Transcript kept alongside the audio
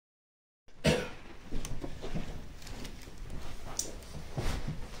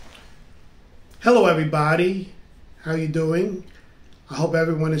Hello everybody, how you doing? I hope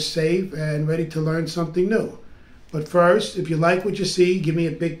everyone is safe and ready to learn something new. But first, if you like what you see, give me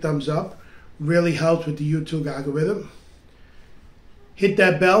a big thumbs up. Really helps with the YouTube algorithm. Hit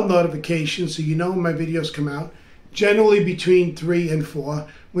that bell notification so you know when my videos come out, generally between 3 and 4.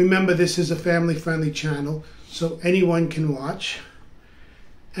 Remember, this is a family-friendly channel, so anyone can watch.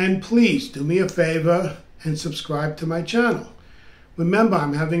 And please do me a favor and subscribe to my channel. Remember,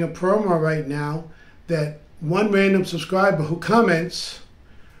 I'm having a promo right now that one random subscriber who comments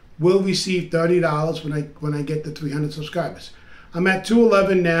will receive $30 when I get to 300 subscribers. I'm at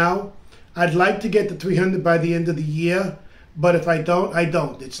 211 now. I'd like to get to 300 by the end of the year, but if I don't, I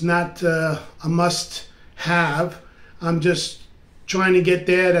don't. It's not a must-have. I'm just trying to get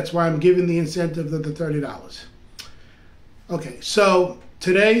there. That's why I'm giving the incentive of the $30. Okay, so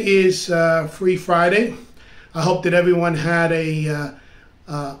today is Free Friday. I hope that everyone had a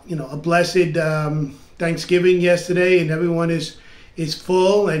blessed Thanksgiving yesterday, and everyone is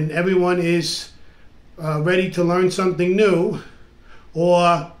full, and everyone is ready to learn something new,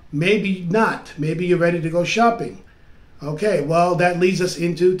 or maybe not. Maybe you're ready to go shopping. Okay, well, that leads us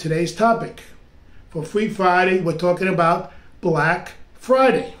into today's topic. For Free Friday, we're talking about Black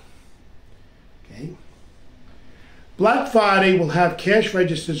Friday. Okay. Black Friday will have cash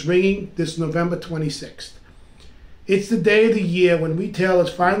registers ringing this November 26th. It's the day of the year when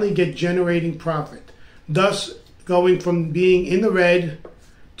retailers finally get generating profit, thus going from being in the red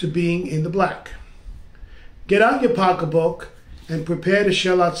to being in the black. Get out your pocketbook and prepare to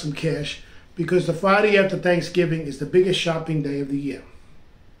shell out some cash, because the Friday after Thanksgiving is the biggest shopping day of the year.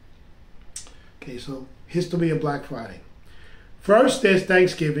 Okay, so history of Black Friday. First, there's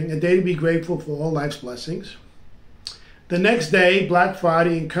Thanksgiving, a day to be grateful for all life's blessings. The next day, Black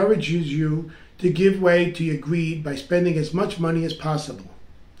Friday, encourages you to give way to your greed by spending as much money as possible.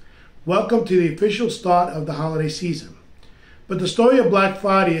 Welcome to the official start of the holiday season. But the story of Black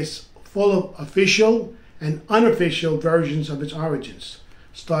Friday is full of official and unofficial versions of its origins,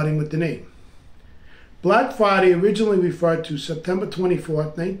 starting with the name. Black Friday originally referred to September 24,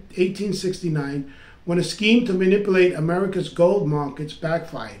 1869, when a scheme to manipulate America's gold markets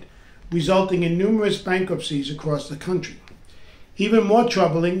backfired, resulting in numerous bankruptcies across the country. Even more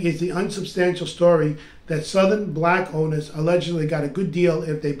troubling is the unsubstantial story that Southern black owners allegedly got a good deal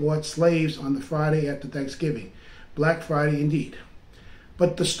if they bought slaves on the Friday after Thanksgiving. Black Friday indeed.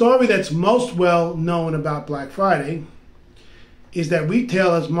 But the story that's most well known about Black Friday is that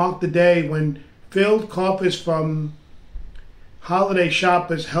retailers marked the day when filled coffers from holiday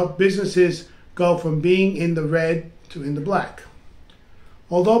shoppers helped businesses go from being in the red to in the black.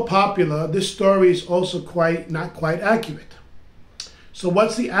 Although popular, this story is also not quite accurate. So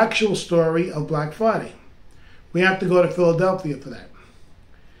what's the actual story of Black Friday? We have to go to Philadelphia for that.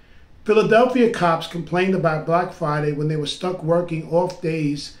 Philadelphia cops complained about Black Friday when they were stuck working off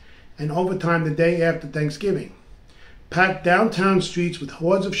days and overtime the day after Thanksgiving. Packed downtown streets with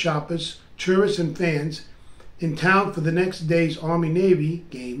hordes of shoppers, tourists, and fans in town for the next day's Army-Navy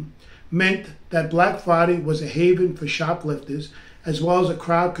game meant that Black Friday was a haven for shoplifters, as well as a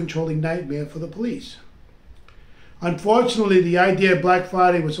crowd-controlling nightmare for the police. Unfortunately, the idea of Black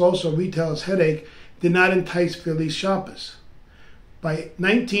Friday was also a retailer's headache did not entice Philly's shoppers. By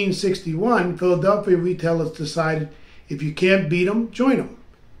 1961, Philadelphia retailers decided if you can't beat them, join them,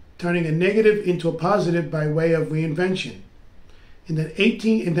 turning a negative into a positive by way of reinvention. In the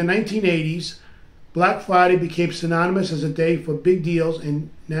 1980s, Black Friday became synonymous as a day for big deals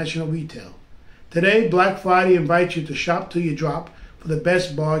in national retail. Today, Black Friday invites you to shop till you drop for the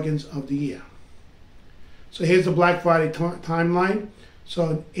best bargains of the year. So here's the Black Friday timeline. So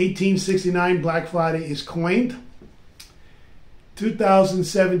in 1869, Black Friday is coined.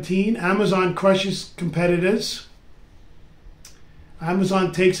 2017, Amazon crushes competitors.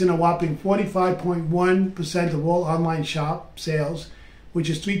 Amazon takes in a whopping 45.1% of all online shop sales, which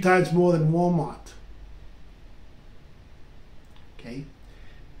is 3 times more than Walmart. Okay.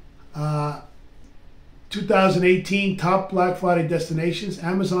 2018 top Black Friday destinations.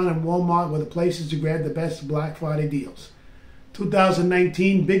 Amazon and Walmart were the places to grab the best Black Friday deals.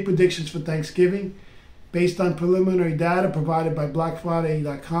 2019 big predictions for Thanksgiving. Based on preliminary data provided by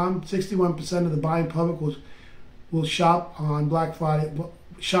BlackFriday.com, 61% of the buying public will shop on Black Friday.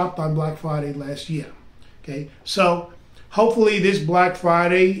 Shopped on Black Friday last year. Okay, so hopefully this Black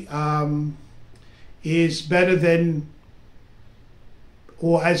Friday is better than,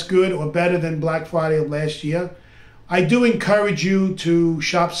 or as good or better than Black Friday of last year. I do encourage you to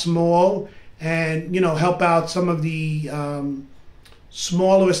shop small and, help out some of the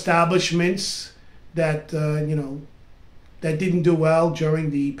smaller establishments that, that didn't do well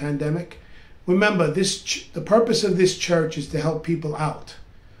during the pandemic. remember, the purpose of this church is to help people out,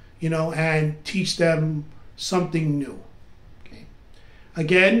 and teach them something new. Okay.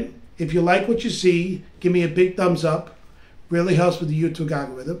 Again, if you like what you see, give me a big thumbs up. Really helps with the YouTube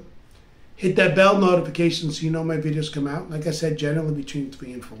algorithm. Hit that bell notification so you know my videos come out. Like I said, generally between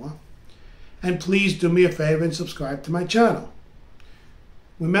 3 and 4. And please do me a favor and subscribe to my channel.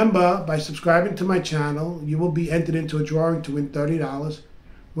 Remember, by subscribing to my channel, you will be entered into a drawing to win $30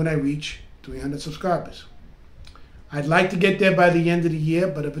 when I reach 300 subscribers. I'd like to get there by the end of the year,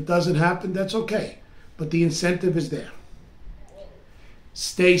 but if it doesn't happen, that's okay. But the incentive is there.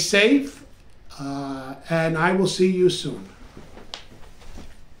 Stay safe, and I will see you soon.